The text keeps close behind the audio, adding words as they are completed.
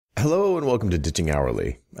Hello and welcome to Ditching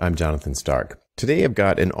Hourly. I'm Jonathan Stark. Today I've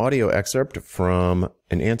got an audio excerpt from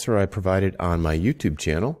an answer I provided on my YouTube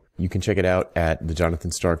channel. You can check it out at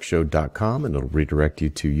thejonathanstarkshow.com and it'll redirect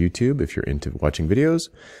you to YouTube if you're into watching videos.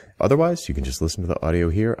 Otherwise, you can just listen to the audio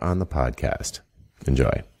here on the podcast.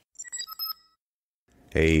 Enjoy.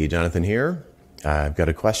 Hey, Jonathan here. I've got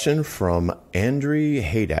a question from Andrew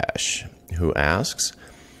Haydash, who asks,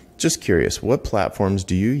 just curious, what platforms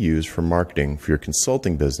do you use for marketing for your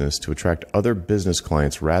consulting business to attract other business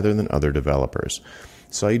clients rather than other developers?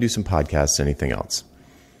 Saw you do some podcasts, anything else?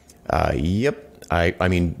 Yep. I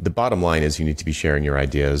mean, the bottom line is you need to be sharing your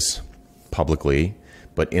ideas publicly,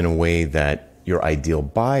 but in a way that your ideal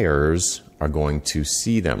buyers are going to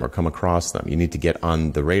see them or come across them. You need to get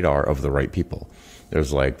on the radar of the right people.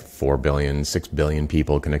 There's like 4 billion, 6 billion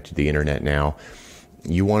people connected to the internet now.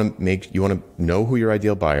 You want to know who your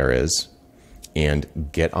ideal buyer is and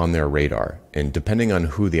get on their radar. And depending on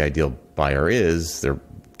who the ideal buyer is, they're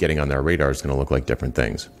getting on their radar is going to look like different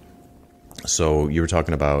things. So you were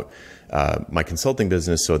talking about my consulting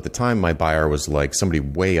business. So at the time, my buyer was like somebody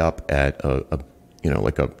way up at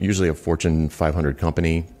usually a Fortune 500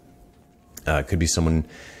 company. It could be someone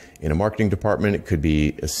in a marketing department. It could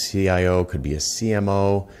be a CIO, could be a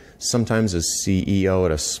CMO, sometimes a CEO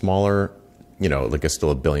at a smaller,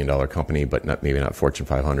 still a $1 billion company, but maybe not Fortune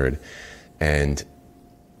 500. And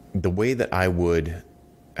the way that I would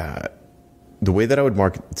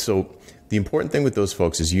market, so the important thing with those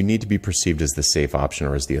folks is you need to be perceived as the safe option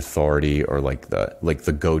or as the authority or like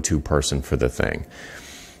the go-to person for the thing.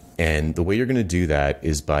 And the way you're going to do that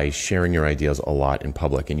is by sharing your ideas a lot in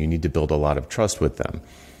public, and you need to build a lot of trust with them.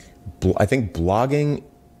 I think blogging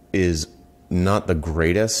is not the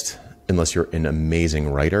greatest unless you're an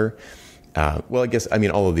amazing writer. All of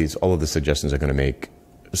the suggestions are going to make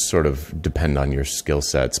sort of depend on your skill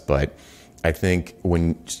sets. But I think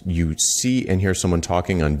when you see and hear someone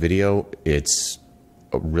talking on video, it's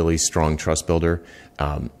a really strong trust builder.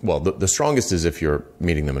 The strongest is if you're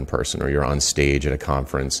meeting them in person or you're on stage at a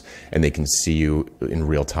conference and they can see you in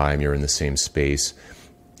real time, you're in the same space.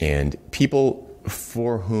 And people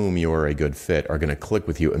for whom you're a good fit are going to click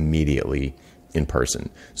with you immediately in person.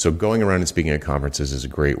 So going around and speaking at conferences is a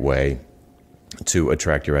great way to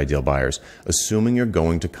attract your ideal buyers, assuming you're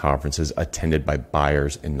going to conferences attended by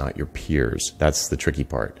buyers and not your peers. That's the tricky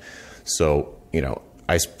part. So,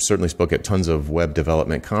 I certainly spoke at tons of web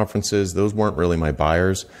development conferences. Those weren't really my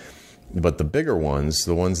buyers, but the bigger ones,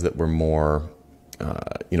 the ones that were more,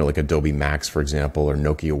 like Adobe Max, for example, or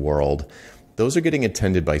Nokia World, those are getting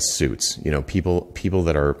attended by suits, people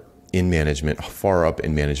that are in management, far up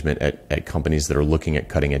in management at companies that are looking at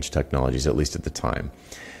cutting edge technologies, at least at the time.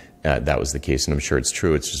 That was the case, and I'm sure it's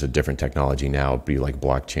true. It's just a different technology now. It'd be like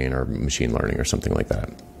blockchain or machine learning or something like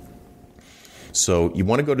that. So you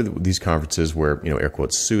want to go to these conferences where, air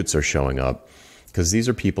quotes, suits are showing up, because these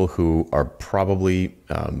are people who are probably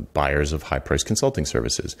buyers of high-priced consulting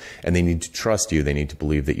services, and they need to trust you. They need to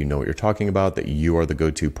believe that you know what you're talking about, that you are the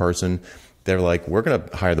go-to person. They're like, we're going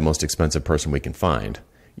to hire the most expensive person we can find.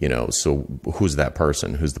 So who's that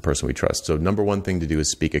person? Who's the person we trust? So number one thing to do is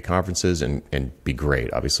speak at conferences and be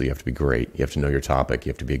great. Obviously, you have to be great. You have to know your topic. You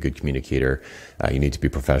have to be a good communicator. You need to be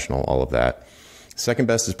professional, all of that. Second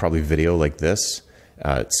best is probably video like this.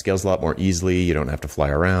 It scales a lot more easily. You don't have to fly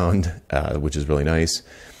around, which is really nice.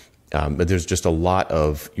 But there's just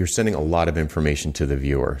you're sending a lot of information to the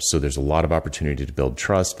viewer. So there's a lot of opportunity to build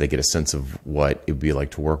trust. They get a sense of what it would be like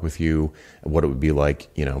to work with you, what it would be like,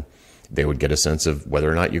 they would get a sense of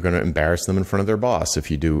whether or not you're going to embarrass them in front of their boss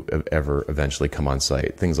if you do ever eventually come on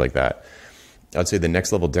site, things like that. I'd say the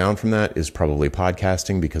next level down from that is probably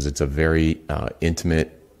podcasting, because it's a very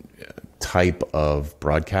intimate type of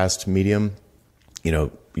broadcast medium.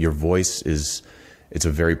 Your voice it's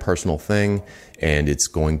a very personal thing, and it's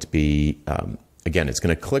going to be, it's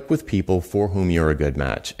going to click with people for whom you're a good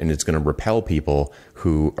match, and it's going to repel people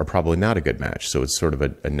who are probably not a good match. So it's sort of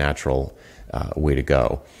a natural way to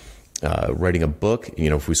go. Writing a book,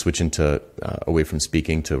 if we switch into away from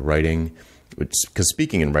speaking to writing, because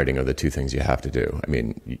speaking and writing are the two things you have to do. I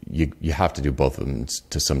mean, you have to do both of them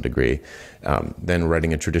to some degree. Then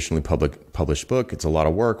writing a traditionally published book, it's a lot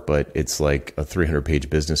of work, but it's like a 300-page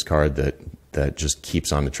business card that just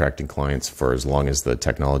keeps on attracting clients for as long as the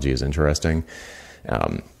technology is interesting.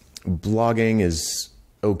 Blogging is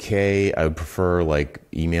okay. I would prefer like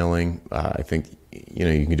emailing. I think,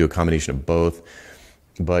 you can do a combination of both.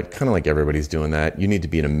 But kind of like everybody's doing that, you need to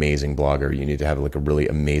be an amazing blogger. You need to have like a really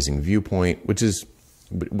amazing viewpoint, which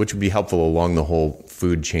would be helpful along the whole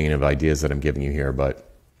food chain of ideas that I'm giving you here.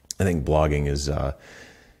 But I think blogging is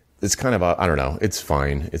it's kind of, I don't know. It's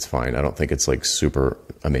fine. It's fine. I don't think it's like super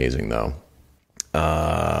amazing though.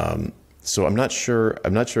 So I'm not sure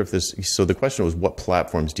if this, so the question was, what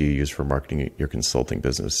platforms do you use for marketing your consulting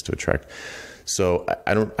business to attract? So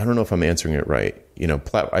I don't know if I'm answering it right.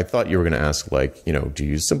 I thought you were going to ask like, do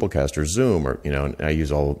you use Simplecast or Zoom or, and I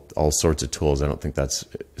use all sorts of tools. I don't think that's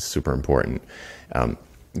super important.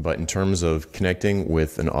 But in terms of connecting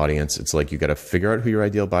with an audience, it's like you got to figure out who your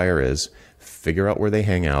ideal buyer is, figure out where they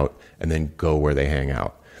hang out, and then go where they hang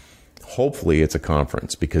out. Hopefully it's a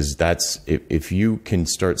conference, because if you can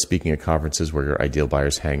start speaking at conferences where your ideal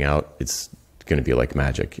buyers hang out, it's going to be like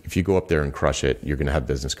magic. If you go up there and crush it, you're going to have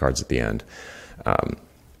business cards at the end.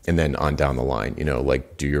 And then on down the line,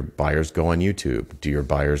 like, do your buyers go on YouTube? Do your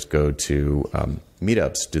buyers go to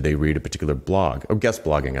meetups? Do they read a particular blog? Oh, guest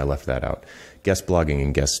blogging, I left that out. Guest blogging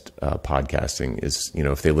and guest podcasting is,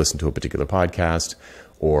 if they listen to a particular podcast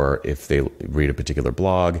or if they read a particular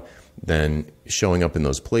blog, then showing up in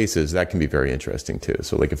those places, that can be very interesting too.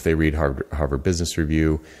 So like if they read Harvard Business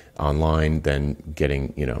Review online, then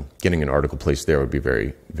getting an article placed there would be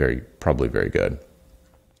probably very good.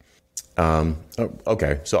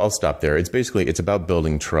 Okay, so I'll stop there. It's about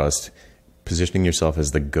building trust, positioning yourself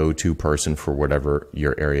as the go-to person for whatever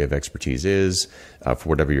your area of expertise is, for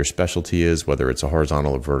whatever your specialty is, whether it's a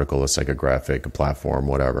horizontal or vertical, a psychographic, a platform,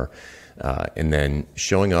 whatever. And then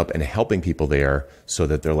showing up and helping people there so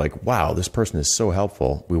that they're like, wow, this person is so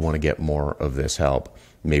helpful. We want to get more of this help.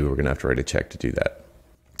 Maybe we're going to have to write a check to do that.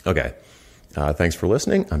 Okay. Thanks for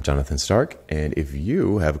listening. I'm Jonathan Stark. And if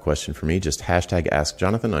you have a question for me, just hashtag Ask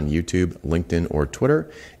Jonathan on YouTube, LinkedIn, or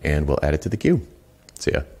Twitter, and we'll add it to the queue.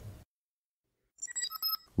 See ya.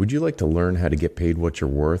 Would you like to learn how to get paid what you're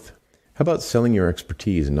worth? How about selling your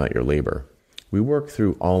expertise and not your labor? We work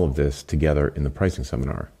through all of this together in the pricing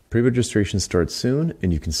seminar. Pre-registration starts soon,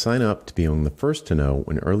 and you can sign up to be among the first to know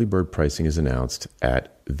when early bird pricing is announced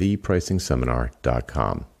at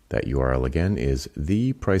thepricingseminar.com. That URL again is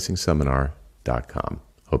thepricingseminar.com.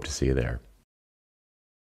 Hope to see you there.